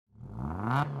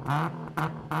Hey,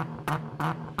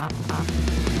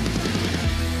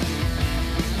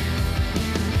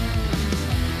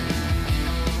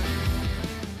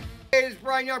 this is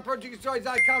Brian Young,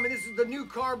 ProTinkerToys.com, and this is the new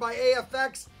car by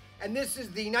AFX, and this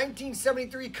is the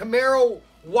 1973 Camaro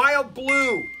Wild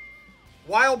Blue.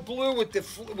 Wild Blue with the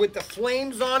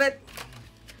flames on it.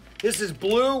 This is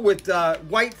blue with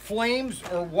white flames,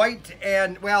 or white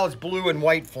and, well, it's blue and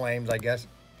white flames, I guess.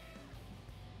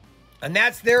 And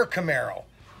that's their Camaro.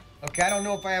 Okay, I don't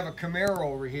know if I have a Camaro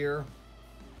over here.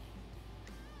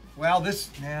 Well, no,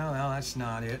 that's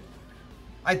not it.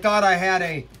 I thought I had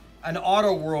an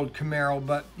Auto World Camaro,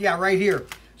 but yeah, right here.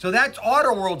 So that's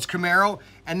Auto World's Camaro,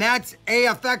 and that's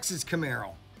AFX's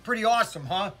Camaro. Pretty awesome,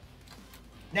 huh?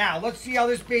 Now, let's see how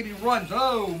this baby runs.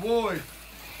 Oh, boy.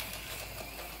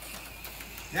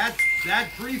 That's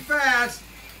pretty fast.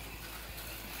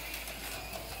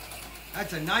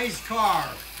 That's a nice car.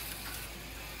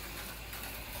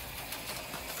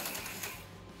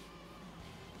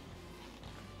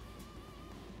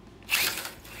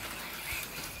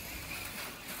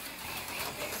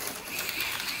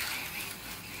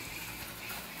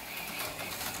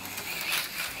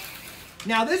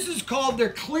 Now, this is called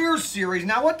their Clear Series.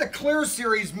 Now, what the Clear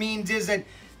Series means is that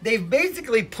they've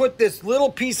basically put this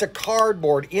little piece of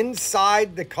cardboard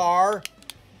inside the car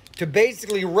to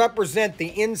basically represent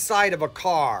the inside of a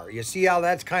car. You see how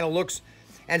that kind of looks?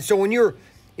 And so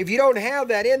if you don't have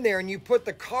that in there and you put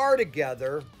the car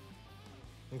together,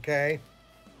 okay,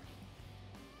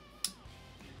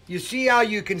 you see how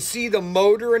you can see the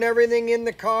motor and everything in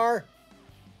the car?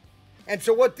 And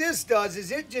so what this does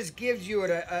is it just gives you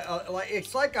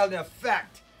it's like an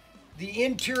effect, the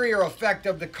interior effect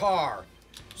of the car.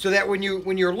 So that when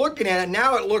you're looking at it,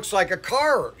 now it looks like a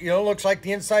car, you know, it looks like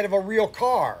the inside of a real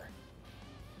car.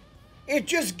 It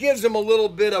just gives them a little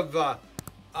bit of,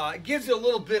 gives it a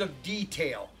little bit of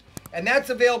detail. And that's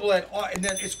available and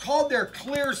then it's called their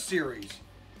Clear Series.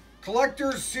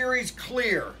 Collector's Series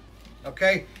Clear,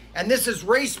 okay? And this is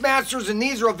Racemasters, and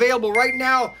these are available right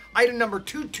now, item number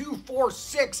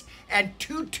 2246 and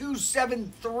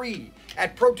 2273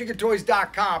 at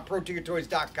ProTinkerToys.com,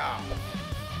 ProTinkerToys.com.